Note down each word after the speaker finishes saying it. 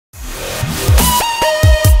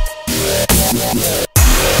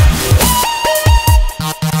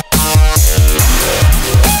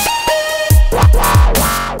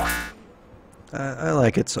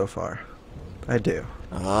like it so far. I do.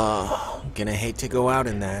 Oh, gonna hate to go out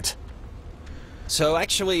in that. So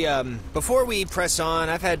actually, before we press on,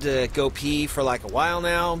 I've had to go pee for like a while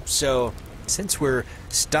now, so since we're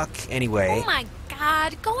stuck anyway... Oh my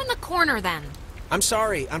god, go in the corner then. I'm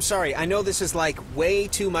sorry. I know this is like way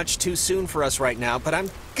too much too soon for us right now, but I'm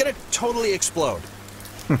gonna totally explode.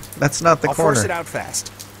 That's not the I'll corner. force it out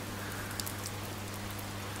fast.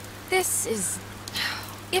 This is...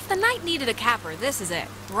 If the night needed a capper, this is it.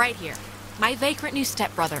 Right here. My vagrant new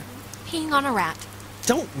stepbrother. Peeing on a rat.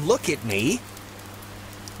 Don't look at me!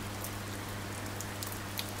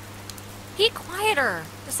 Be quieter.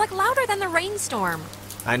 It's like louder than the rainstorm.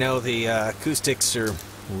 I know the acoustics are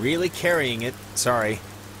really carrying it. Sorry.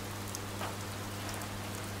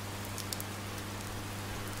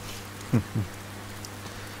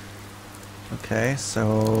 Okay,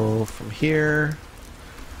 so from here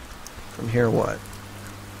what?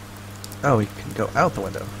 Oh, we can go out the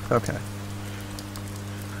window. Okay.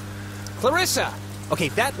 Clarissa! Okay,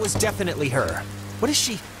 that was definitely her. What is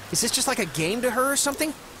she? Is this just like a game to her or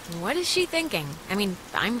something? What is she thinking? I mean,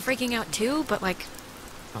 I'm freaking out too, but like...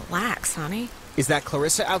 Relax, honey. Is that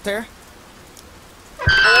Clarissa out there?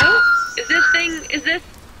 Hello?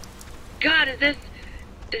 God, is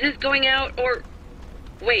this going out, or...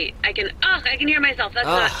 Wait, I can hear myself, that's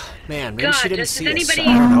not... Man, maybe God, she didn't just see is us.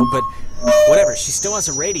 anybody... I don't know, but whatever, she still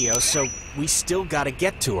has a radio, so we still gotta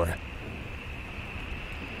get to her.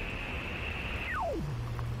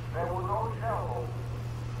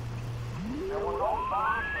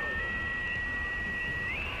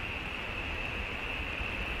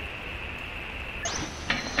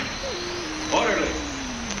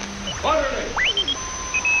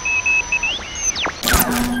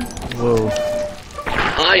 Whoa.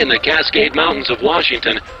 High in the Cascade Mountains of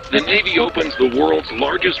Washington, the Navy opens the world's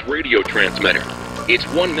largest radio transmitter. Its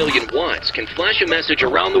 1 million watts can flash a message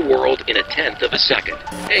around the world in a tenth of a second.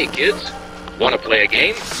 Hey kids, wanna play a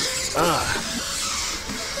game?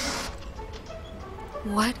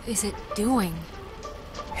 What is it doing?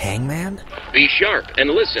 Hangman? Be sharp and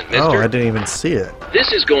listen, mister. Oh, I didn't even see it.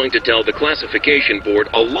 This is going to tell the classification board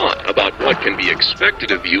a lot about what can be expected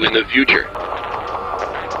of you in the future.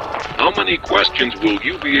 How many questions will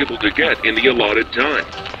you be able to get in the allotted time?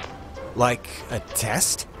 Like a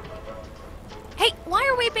test? Hey, why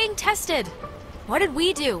are we being tested? What did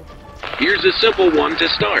we do? Here's a simple one to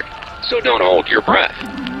start, so don't hold your breath.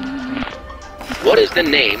 What is the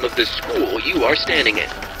name of the school you are standing in?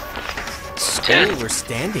 School 10. we're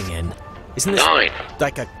standing in? Isn't this 9.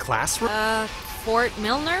 like a classroom? Fort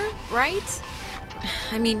Milner, right?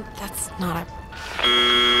 I mean, that's not a...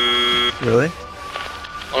 Really?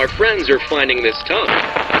 Our friends are finding this tough.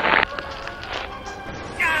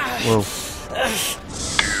 Whoa.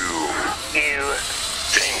 Do you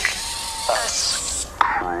think us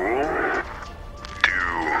cruel? Do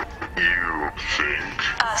you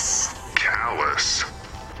think us callous?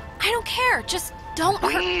 I don't care, just don't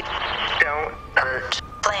hurt... We don't hurt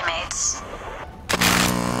playmates.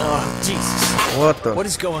 Oh, Jesus. What the? What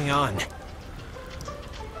is going on?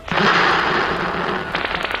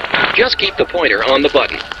 Just keep the pointer on the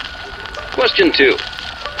button. Question 2.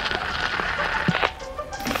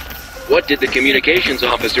 What did the communications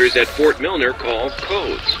officers at Fort Milner call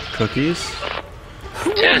codes? Cookies?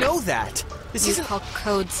 Who would 10. know that? This You isn't... call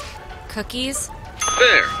codes cookies?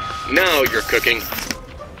 There. Now you're cooking.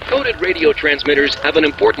 Coded radio transmitters have an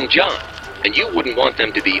important job, and you wouldn't want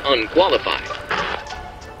them to be unqualified.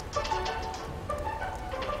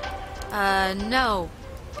 No.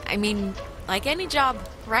 I mean, like any job,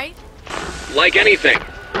 right? Like anything.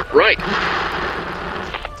 Right. We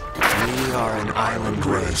are an island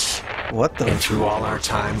race, What the? and through all our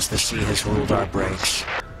times the sea has ruled our breaks.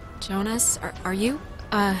 Jonas, are you,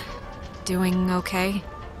 doing okay?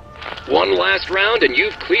 One last round and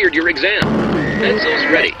you've cleared your exam. Pencils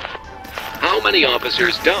ready. How many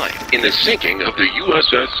officers died in the sinking of the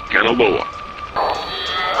USS Kanaloa?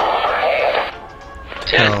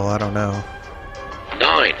 10. Oh, I don't know.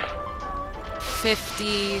 9.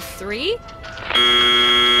 53?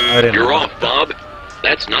 I didn't You're know. off, Bob.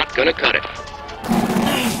 That's not gonna cut it.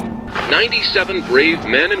 97 brave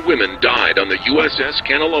men and women died on the USS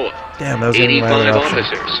Kanaloa. Damn, that was the only 85 option.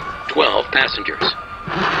 officers, 12 passengers.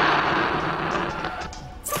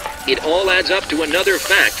 It all adds up to another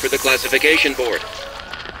fact for the classification board.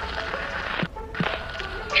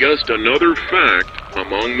 Just another fact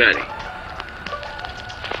among many.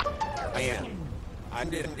 I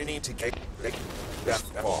didn't need to get... The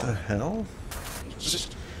hell?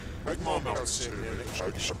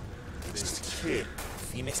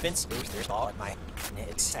 Phoenix Vince, there's all my...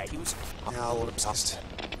 It's... Now, obsessed.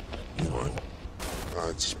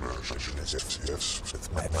 I'd smash yes with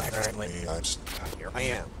my family. Here I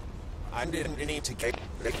am. I didn't need to get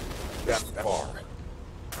that far.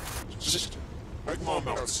 Just my mom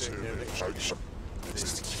out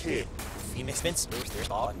this kid.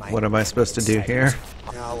 What am I supposed to do here?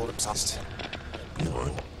 I'd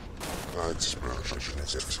smash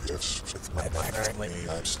yes with my family.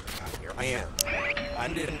 Here I am. I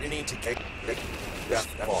didn't need to get that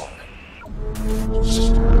far.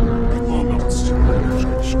 Just my mom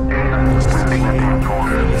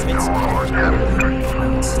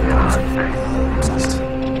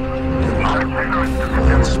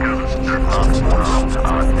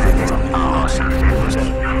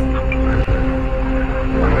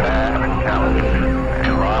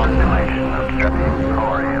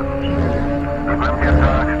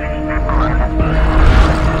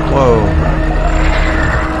Whoa.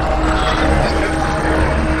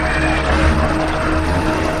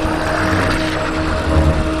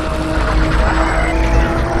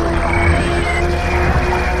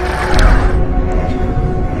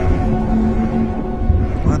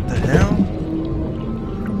 What the hell?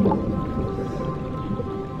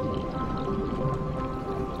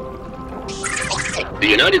 The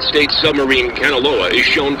United States submarine Kanaloa is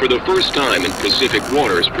shown for the first time in Pacific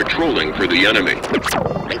waters patrolling for the enemy.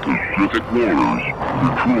 Pacific waters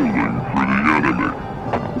patrolling for the enemy.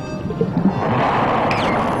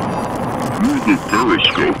 Through the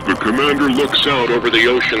periscope, the commander looks out over the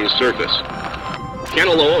ocean's surface.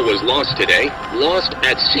 Kanaloa was lost today, lost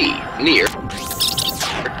at sea, near...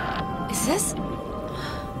 Is this...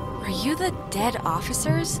 Are you the dead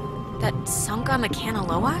officers that sunk on the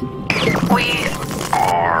Kanaloa? We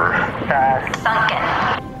are sunken.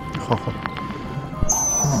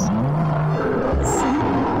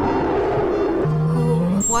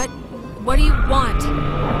 What do you want? For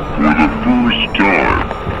the first time.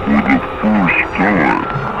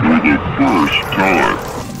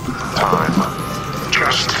 Time.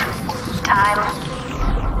 Just Time.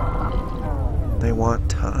 They want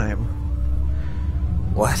time.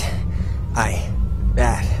 What?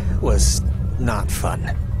 That was not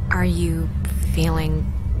fun. Are you feeling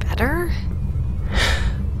better?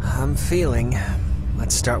 I'm feeling.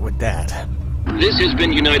 Let's start with that. This has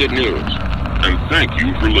been United News, and thank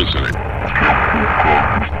you for listening.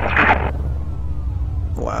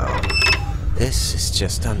 Wow. This is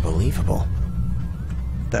just unbelievable.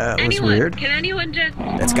 That was Anyone, weird. can anyone just...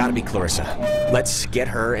 That's gotta be Clarissa. Let's get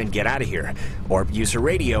her and get out of here. Or use her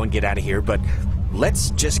radio and get out of here, but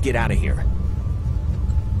let's just get out of here.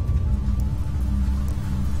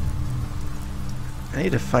 I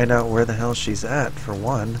need to find out where the hell she's at, for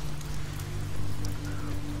one.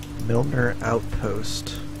 Milner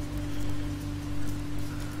Outpost.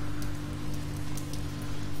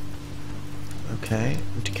 Okay,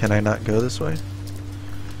 can I not go this way?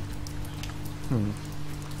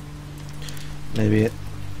 Maybe it...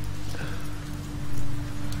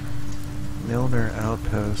 Milner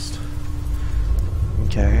Outpost.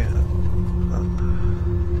 Okay.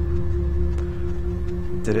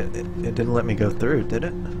 Did it didn't let me go through, did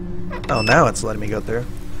it? Oh, now it's letting me go through.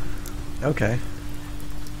 Okay.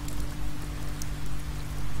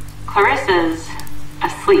 Clarissa's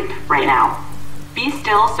asleep right now. Be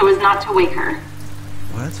still so as not to wake her.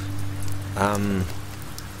 What?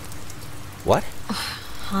 What?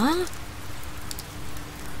 Huh?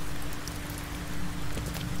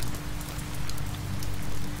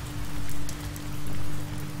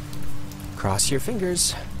 Cross your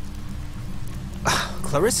fingers.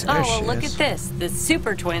 Clarissa. Oh, There well, she look is. at this. The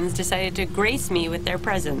super twins decided to grace me with their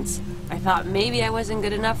presence. I thought maybe I wasn't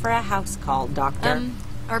good enough for a house call, Doctor.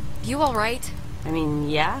 Are you alright? I mean,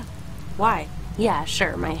 yeah. Why? Yeah,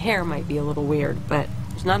 sure, my hair might be a little weird, but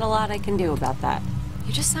there's not a lot I can do about that.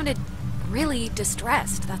 You just sounded really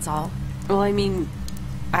distressed, that's all. Well, I mean,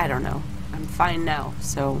 I don't know. I'm fine now,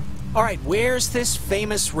 so... Alright, where's this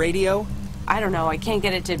famous radio? I don't know, I can't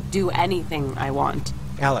get it to do anything I want.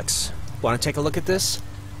 Alex, want to take a look at this?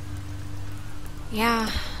 Yeah,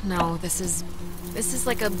 no, this is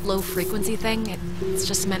like a low frequency thing. It's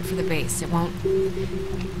just meant for the base. It won't...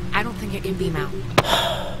 I don't think it can beam out.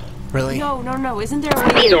 Really? No, isn't there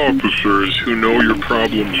a way... officers who know your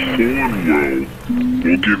problems full and well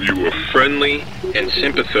will give you a friendly and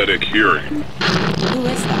sympathetic hearing. Who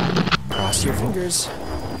is that? Cross your fingers.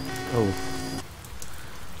 Oh.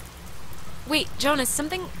 Wait, Jonas,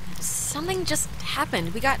 something just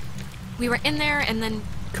happened. We were in there and then...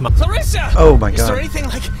 Come on. Clarissa! Oh my Is there god. anything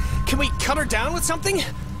like... Can we cut her down with something?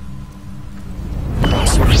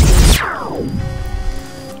 Cross your fingers.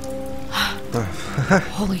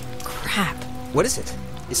 Holy crap. What is it?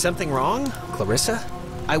 Is something wrong, Clarissa?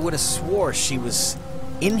 I would have swore she was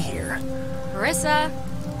in here. Marissa!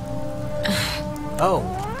 Oh,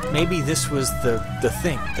 maybe this was the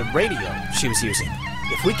thing, the radio she was using.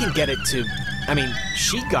 If we can get it to... I mean,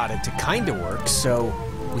 she got it to kind of work, so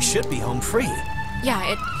we should be home free.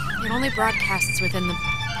 Yeah, it only broadcasts within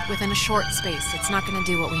a short space. It's not gonna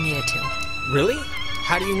do what we need it to. Really?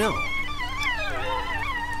 How do you know?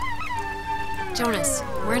 Jonas,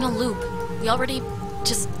 we're in a loop. We already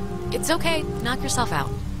just... It's okay. Knock yourself out.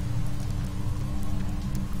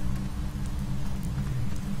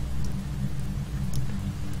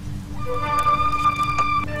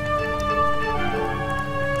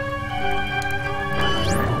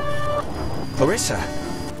 Clarissa.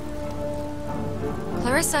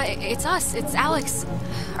 Clarissa, it's us. It's Alex.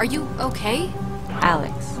 Are you okay?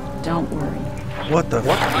 Alex, don't worry. What the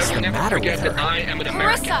What I is will the never matter with forget that her? I am an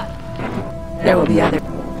American. Clarissa! There will be other...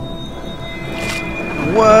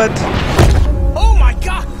 What? Oh my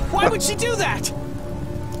god! Why would she do that?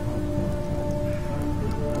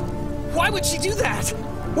 Why would she do that?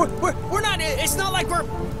 We're not... It's not like we're...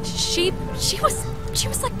 She was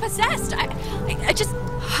like possessed. I just...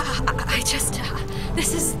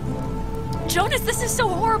 This is... Jonas, this is so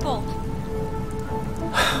horrible.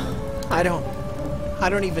 I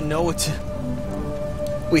don't even know what to...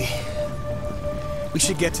 We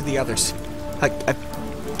should get to the others. I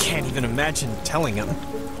can't even imagine telling them.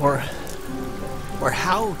 Or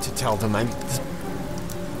how to tell them.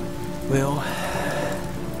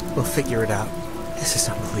 We'll figure it out. This is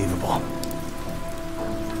unbelievable.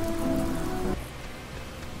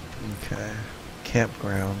 Okay.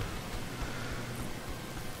 Campground.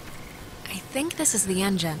 I think this is the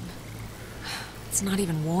engine. It's not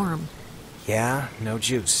even warm. Yeah, no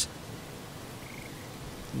juice.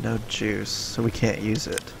 No juice, so we can't use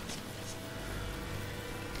it.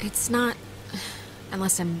 It's not...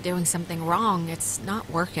 Unless I'm doing something wrong, it's not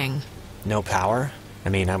working. No power? I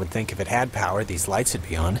mean, I would think if it had power, these lights would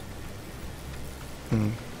be on.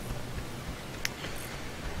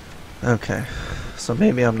 Okay. So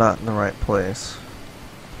maybe I'm not in the right place.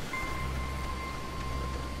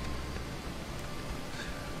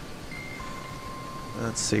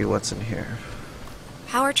 Let's see what's in here.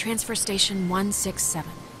 Power transfer station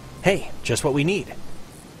 167. Hey, just what we need.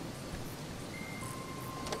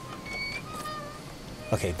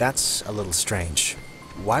 Okay, that's a little strange.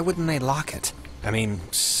 Why wouldn't they lock it? I mean,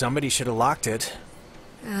 somebody should have locked it.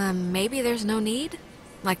 Maybe there's no need?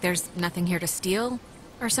 Like there's nothing here to steal?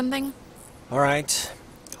 Or something? Alright,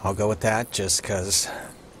 I'll go with that, just 'cause...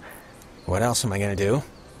 What else am I gonna do?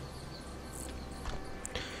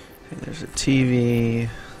 Okay, there's a TV,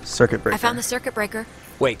 circuit breaker. I found the circuit breaker.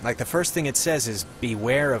 Wait, like the first thing it says is,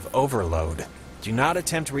 beware of overload. Do not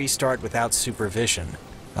attempt restart without supervision.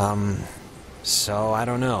 So I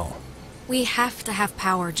don't know. We have to have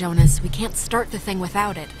power, Jonas. We can't start the thing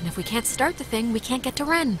without it. And if we can't start the thing, we can't get to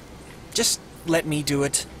Ren. Just let me do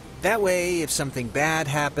it. That way, if something bad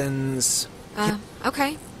happens...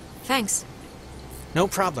 Okay. Thanks. No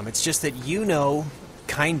problem. It's just that you know,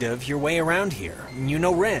 kind of, your way around here. You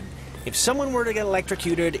know Ren. If someone were to get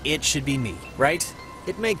electrocuted, it should be me, right?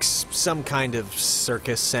 It makes some kind of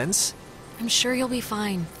circus sense. I'm sure you'll be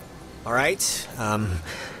fine. Alright,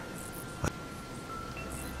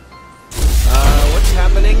 what's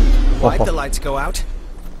happening? Why'd the lights go out?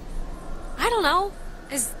 I don't know.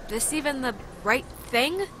 Is this even the right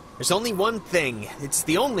thing? There's only one thing. It's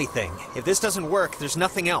the only thing. If this doesn't work, there's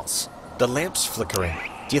nothing else. The lamp's flickering.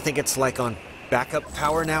 Do you think it's like on backup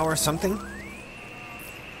power now or something?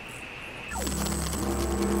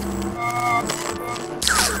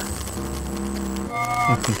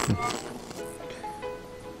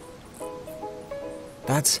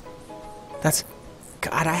 That's...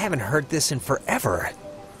 God, I haven't heard this in forever.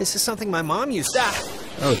 This is something my mom used to...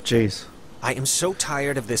 Oh, jeez. I am so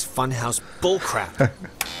tired of this funhouse bullcrap.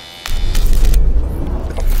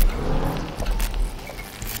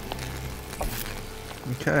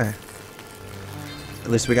 Okay. At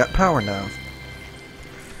least we got power now.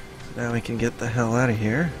 So now we can get the hell out of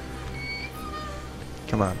here.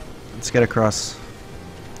 Come on. Let's get across.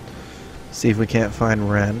 See if we can't find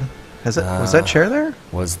Ren. Was that chair there?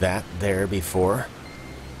 Was that there before?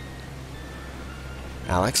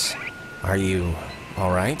 Alex, are you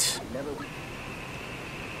all right?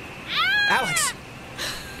 Alex!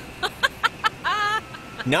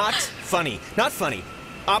 Not funny. Not funny.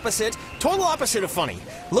 Opposite. Total opposite of funny.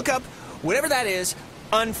 Look up. Whatever that is,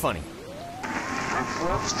 unfunny.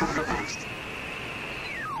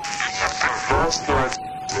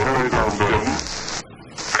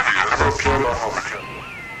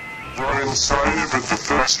 Run inside with the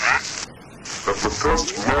first that the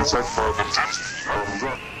first mass activities are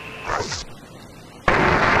run.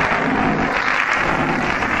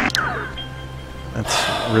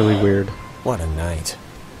 That's really weird. What a night.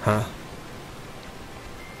 Huh?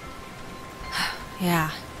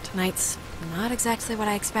 Yeah, tonight's not exactly what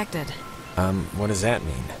I expected. What does that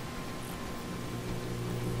mean?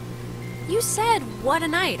 You said, what a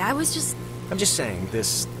night. I'm just saying,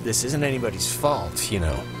 this isn't anybody's fault, you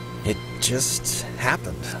know. It just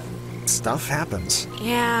happened. Stuff happens.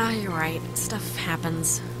 Yeah, you're right. Stuff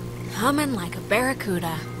happens. Humming like a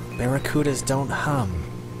barracuda. Barracudas don't hum.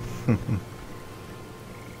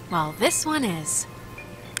 Well, this one is.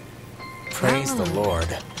 Praise the Lord.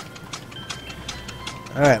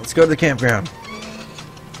 Alright, let's go to the campground.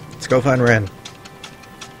 Let's go find Ren.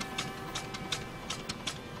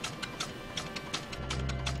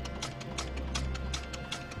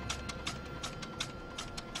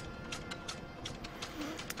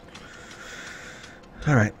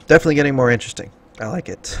 Alright, definitely getting more interesting. I like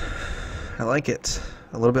it. I like it.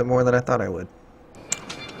 A little bit more than I thought I would.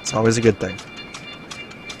 It's always a good thing.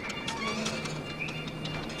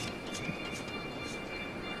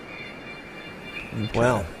 Okay.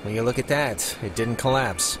 Well, when you look at that, it didn't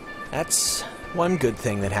collapse. That's one good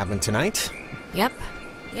thing that happened tonight. Yep.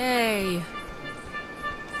 Yay.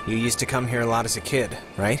 You used to come here a lot as a kid,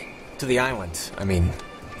 right? To the island. I mean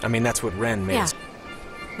that's what Ren made. Yeah.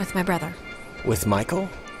 With my brother. With Michael?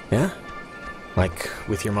 Yeah? Like,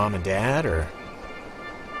 with your mom and dad, or...?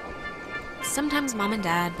 Sometimes mom and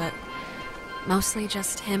dad, but mostly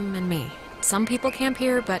just him and me. Some people camp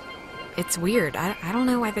here, but it's weird. I don't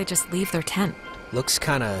know why they just leave their tent. Looks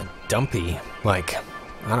kinda dumpy. Like,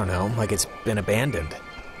 I don't know, like it's been abandoned.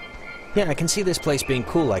 Yeah, I can see this place being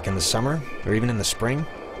cool, like in the summer, or even in the spring.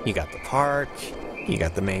 You got the park, you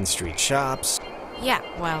got the main street shops. Yeah,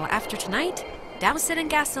 well, after tonight, douse it in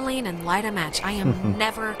gasoline and light a match. I am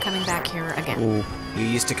never coming back here again. Ooh. You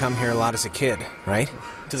used to come here a lot as a kid, right?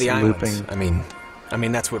 To the island. I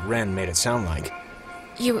mean that's what Ren made it sound like.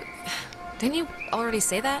 Didn't you already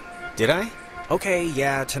say that? Did I? Okay,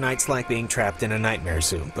 yeah, tonight's like being trapped in a nightmare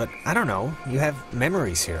zoo, but I don't know, you have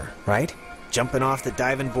memories here, right? Jumping off the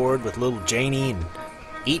diving board with little Janie, and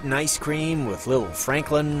eating ice cream with little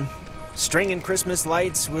Franklin, stringing Christmas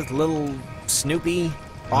lights with little Snoopy.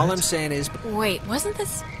 All I'm saying is... Wait, wasn't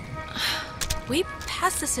this... We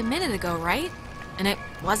passed this a minute ago, right? And it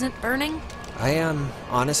wasn't burning? I,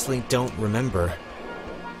 honestly don't remember.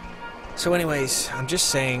 So anyways, I'm just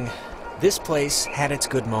saying, this place had its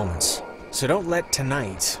good moments. So don't let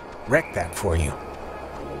tonight wreck that for you.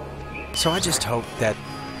 So I just hope that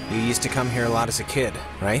you used to come here a lot as a kid,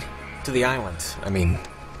 right? To the island. I mean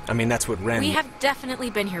that's what Ren... We have definitely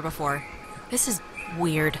been here before. This is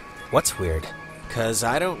weird. What's weird? 'Cause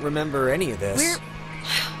I don't remember any of this.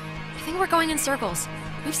 I think we're going in circles.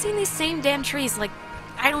 We've seen these same damn trees, like,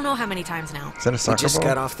 I don't know how many times now. Is that a soccer We just ball?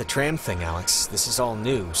 got off the tram thing, Alex. This is all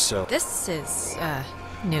new, so... This is,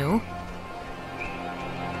 new.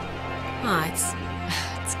 Huh, it's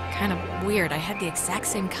kind of weird. I had the exact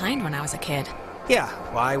same kind when I was a kid. Yeah,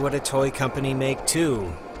 why would a toy company make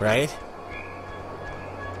two, right?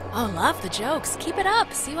 Oh, love the jokes. Keep it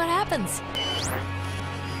up. See what happens.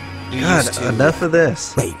 You God, used to... enough of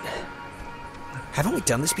this. Wait. Haven't we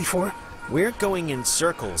done this before? We're going in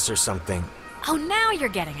circles or something. Oh, now you're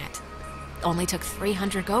getting it. Only took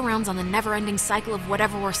 300 go-rounds on the never-ending cycle of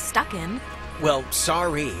whatever we're stuck in. Well,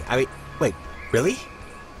 sorry. Wait, really?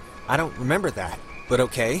 I don't remember that, but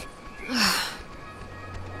okay.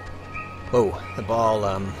 Whoa, the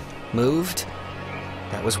ball, moved?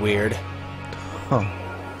 That was weird. Huh.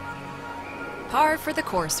 Par for the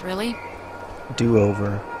course, really.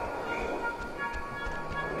 Do-over.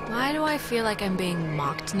 Why do I feel like I'm being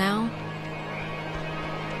mocked now?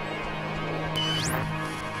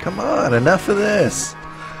 Come on, enough of this.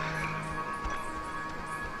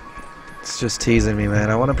 It's just teasing me, man.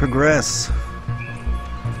 I want to progress.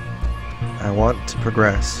 I want to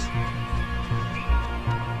progress.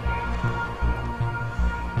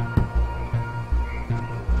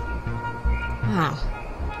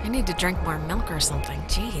 Oh, I need to drink more milk or something.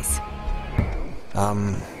 Jeez.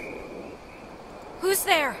 Who's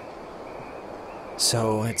there?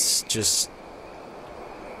 So it's just...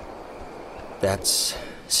 That's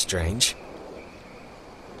strange.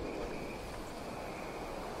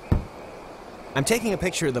 I'm taking a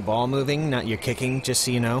picture of the ball moving, not your kicking, just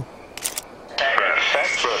so you know.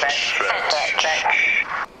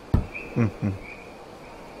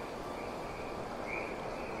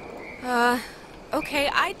 Okay,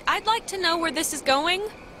 I'd like to know where this is going.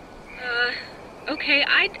 Okay,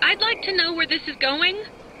 I'd like to know where this is going.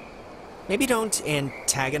 maybe don't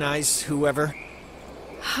antagonize whoever.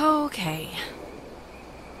 Okay.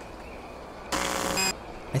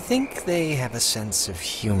 I think they have a sense of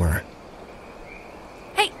humor.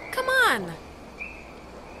 Hey, come on!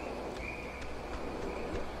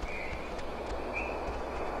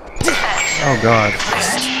 Oh god.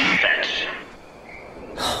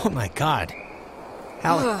 Oh my god.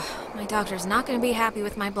 Alex. Ugh, my doctor's not going to be happy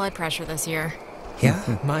with my blood pressure this year.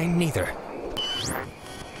 Yeah, mine neither.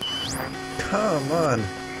 Come on.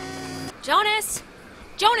 Jonas!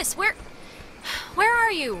 Jonas, where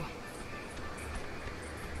are you?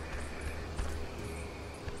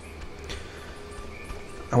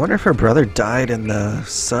 I wonder if her brother died in the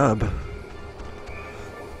sub.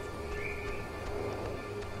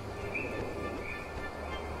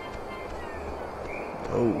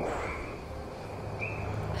 Oh.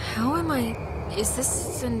 How am I... Is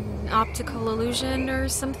this an optical illusion or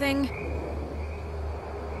something?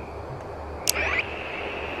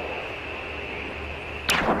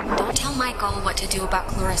 Don't tell Michael what to do about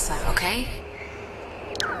Clarissa, okay?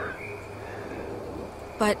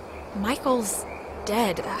 But Michael's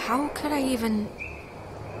dead. How could I even...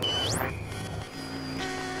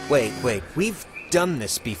 Wait, we've done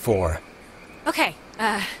this before. Okay,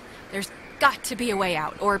 there's got to be a way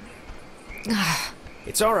out, or...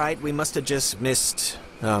 It's alright, we must have just missed,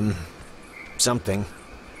 something.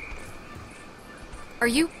 Are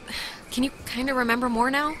you... Can you kind of remember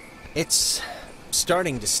more now? It's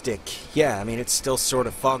starting to stick. Yeah, I mean, it's still sort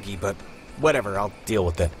of foggy, but whatever, I'll deal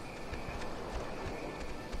with it.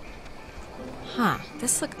 Huh,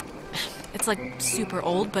 this look... It's like super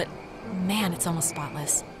old, but man, it's almost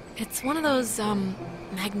spotless. It's one of those,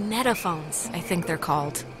 magnetophones, I think they're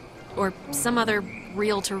called. Or some other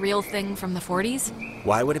reel-to-reel thing from the 40s.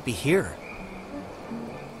 Why would it be here?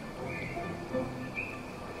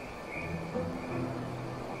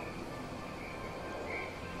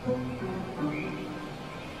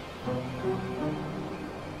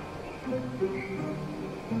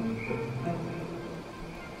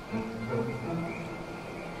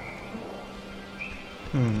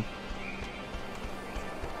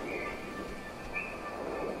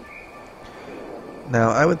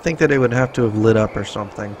 Now, I would think that it would have to have lit up or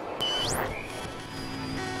something.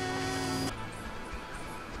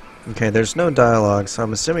 Okay, there's no dialogue, so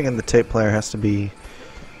I'm assuming in the tape player has to be...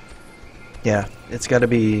 Yeah, it's gotta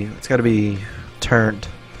be turned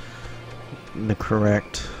in the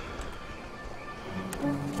correct...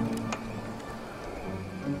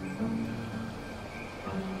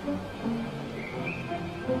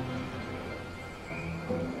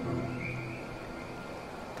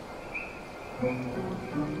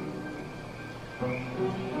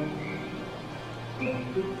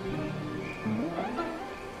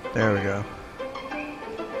 There we go.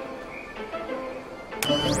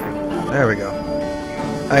 There we go.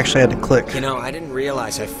 I actually had to click. You know, I didn't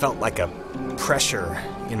realize I felt like a pressure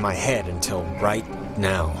in my head until right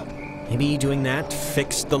now. Maybe doing that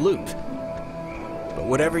fixed the loop. But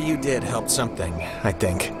whatever you did helped something, I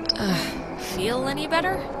think. Feel any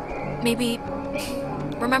better? Maybe...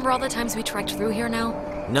 Remember all the times we trekked through here now?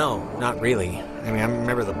 No, not really. I mean, I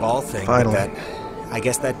remember the ball thing, Finally. but I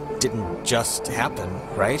guess that didn't just happen,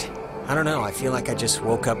 right? I don't know, I feel like I just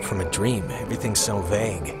woke up from a dream. Everything's so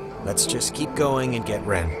vague. Let's just keep going and get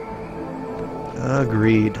Ren.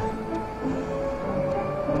 Agreed.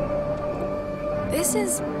 This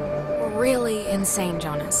is really insane,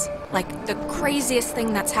 Jonas. Like, the craziest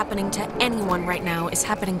thing that's happening to anyone right now is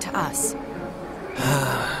happening to us.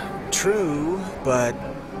 True, but...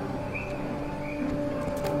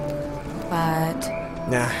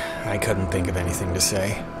 Nah, I couldn't think of anything to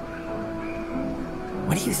say.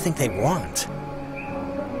 What do you think they want?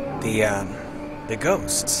 The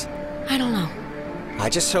ghosts. I don't know. I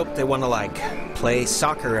just hope they want to, like, play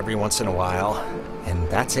soccer every once in a while, and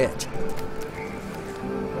that's it.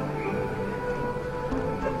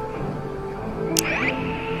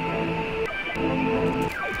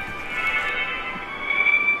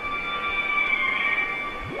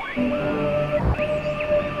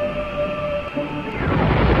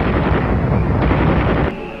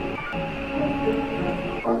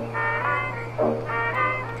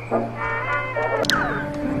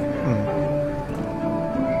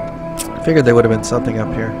 Figured there would have been something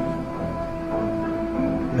up here.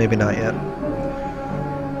 Maybe not yet.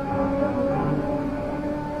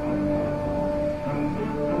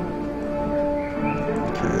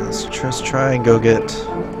 Okay, let's just try and go get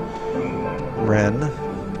Ren.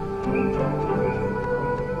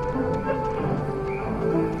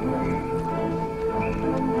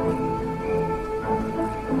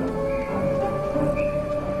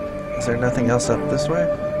 Is there nothing else up this way?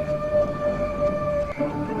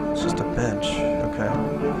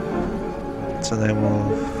 So then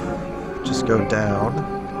we'll just go down.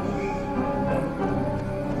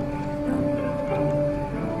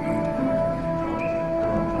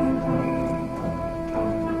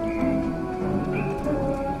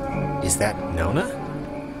 Is that Nona?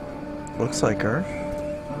 Looks like her.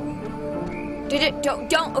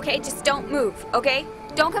 Don't, okay? Just don't move, okay?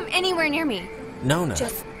 Don't come anywhere near me. Nona.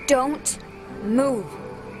 Just don't move.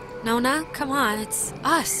 Nona, come on, it's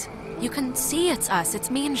us. You can see it's us. It's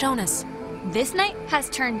me and Jonas. This night has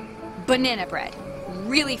turned banana bread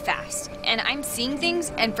really fast, and I'm seeing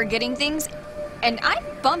things and forgetting things, and I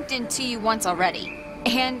bumped into you once already,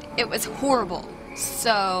 and it was horrible.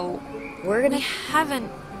 So, we're gonna... We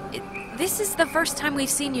haven't... This is the first time we've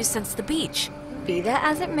seen you since the beach. Be that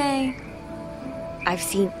as it may, I've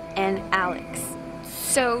seen an Alex.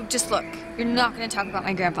 So just look, you're not gonna talk about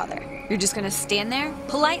my grandfather. You're just gonna stand there,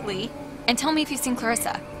 politely, and tell me if you've seen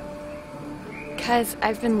Clarissa. 'Cause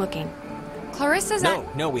I've been looking. Clarissa's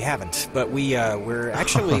No, we haven't. But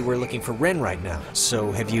we're looking for Ren right now.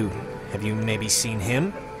 So have you maybe seen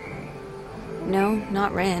him? No,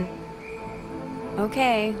 not Ren.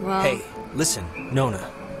 Okay, well... Hey, listen,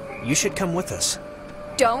 Nona. You should come with us.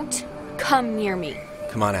 Don't come near me.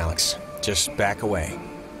 Come on, Alex. Just back away.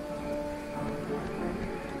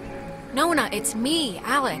 Nona, it's me,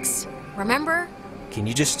 Alex. Remember? Can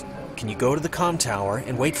you go to the comm tower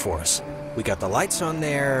and wait for us? We got the lights on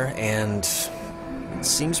there, and it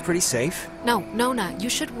seems pretty safe. No, Nona, you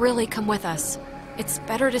should really come with us. It's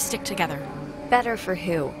better to stick together. Better for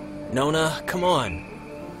who? Nona, come on.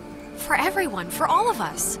 For everyone, for all of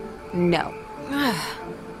us. No.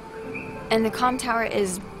 And the comm tower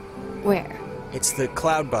is... where? It's the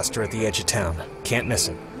Cloudbuster at the edge of town. Can't miss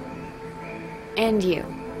it. And you.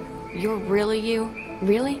 You're really you?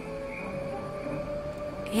 Really?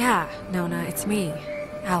 Yeah, Nona, it's me,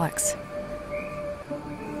 Alex.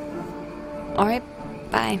 Alright,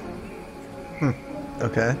 bye.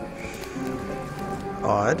 Okay.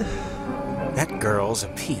 Odd. That girl's a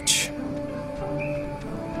peach.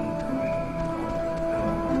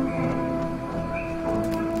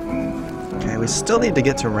 Okay, we still need to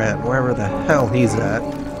get to Ren, wherever the hell he's at.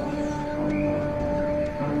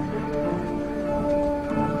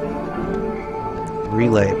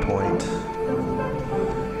 Relay point.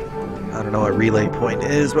 I don't know what relay point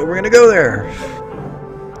is, but we're gonna go there!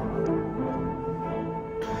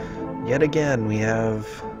 Yet again, we have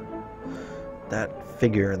that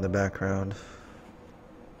figure in the background.